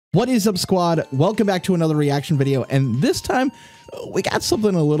What is up, squad? Welcome back to another reaction video, and this time we got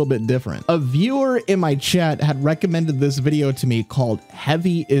something a little bit different. A viewer in my chat had recommended this video to me called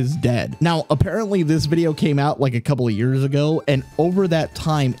Heavy is Dead. Now, apparently this video came out like a couple of years ago, and over that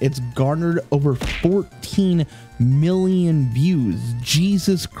time it's garnered over 14 million views.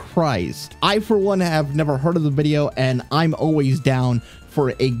 Jesus Christ. I, for one, have never heard of the video, and I'm always down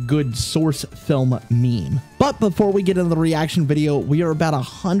for a good source film meme. But before we get into the reaction video, we are about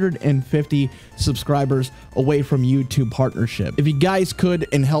 150 subscribers away from YouTube partnership. If you guys could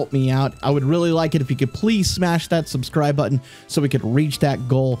and help me out, I would really like it if you could please smash that subscribe button so we could reach that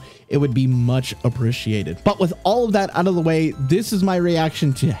goal. It would be much appreciated. But with all of that out of the way, this is my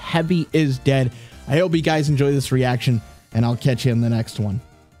reaction to Heavy is Dead. I hope you guys enjoy this reaction, and I'll catch you in the next one.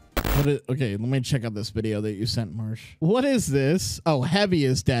 Okay, let me check out this video that you sent, Marsh. What is this? Oh, Heavy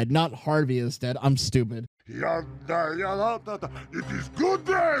is Dead, not Harvey is Dead. I'm stupid. It is good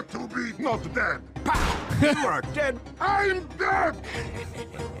day to be not dead. Pow! You are dead. I'm dead.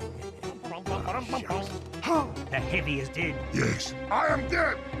 The Heavy is dead. Yes, I am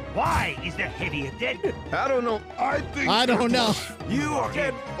dead. Why is the Heavy dead? I don't know. I don't know. You are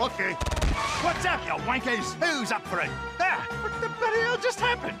dead. Okay. What's up, you wankers? Who's up for it? Ah, what the bloody hell just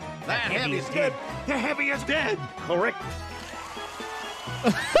happened? The Heavy is dead. The Heavy is dead. Correct.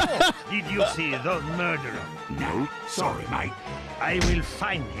 Oh, did you see the murderer? No. Sorry, mate. I will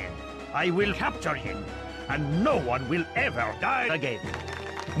find him. I will capture him. And no one will ever die again.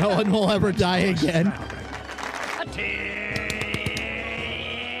 No one will ever die again. Attention!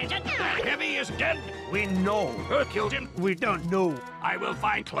 The Heavy is dead. We know who killed him. We don't know. I will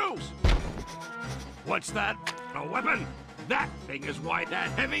find clues. What's that? A weapon? That thing is why the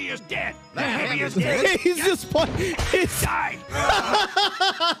Heavy is dead. The Heavy is dead. He's just pointing. He's died.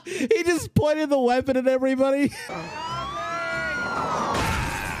 He just pointed the weapon at everybody.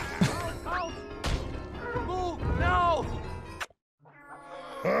 No!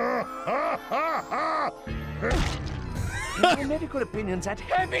 My medical opinions that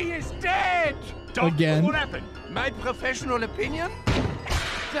Heavy is dead. Again. What happened? My professional opinion?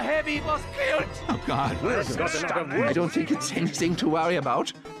 The Heavy was killed. Oh, God. I don't think it's anything to worry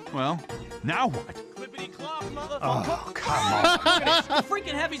about. Well, now what? Oh, come on. The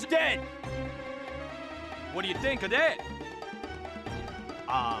freaking Heavy's dead. What do you think of that?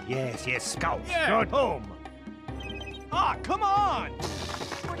 Yes, Scout. Yeah. Go home. Ah, come on.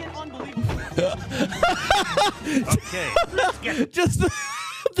 Freaking unbelievable. Okay, let's get just the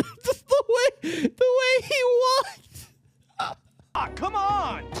way he walked. Ah, come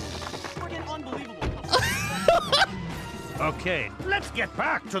on. Freaking unbelievable. Okay, let's get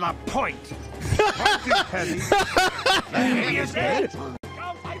back to the point. Heavy. The Heavy is dead.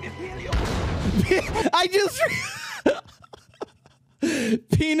 I just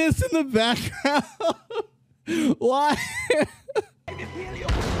penis in the background. Why?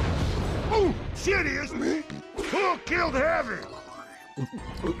 Oh, serious? Me? Who killed Heavy?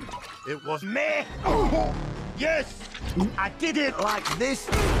 It was me. Oh, yes. I did it like this.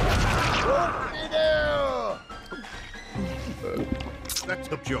 That's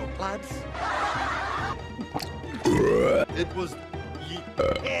the joke, lads. It was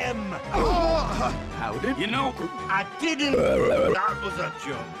Him. How did You know, I didn't. That was a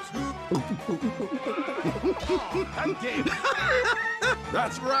joke. Thank you.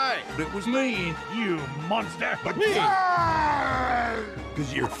 That's right. It was me. You monster. But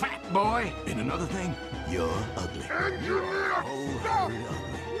Because you're fat, boy. And another thing, you're ugly. Engineer, stop!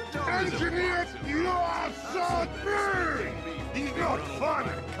 Engineer, you are so big! He's not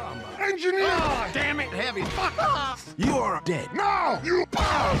funny. Engineer! Oh, damn it, Heavy. Fuck off. You are dead. No! You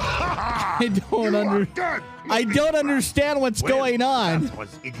I don't dead! I don't understand what's going on. That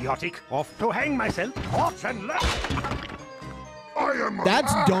was idiotic. Off to hang myself. Off and left. I am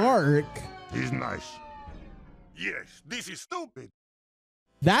That's alive. dark. He's nice. Yes, this is stupid.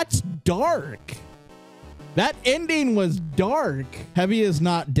 That's dark. That ending was dark. Heavy is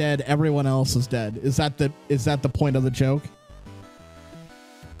not dead. Everyone else is dead. Is that the point of the joke?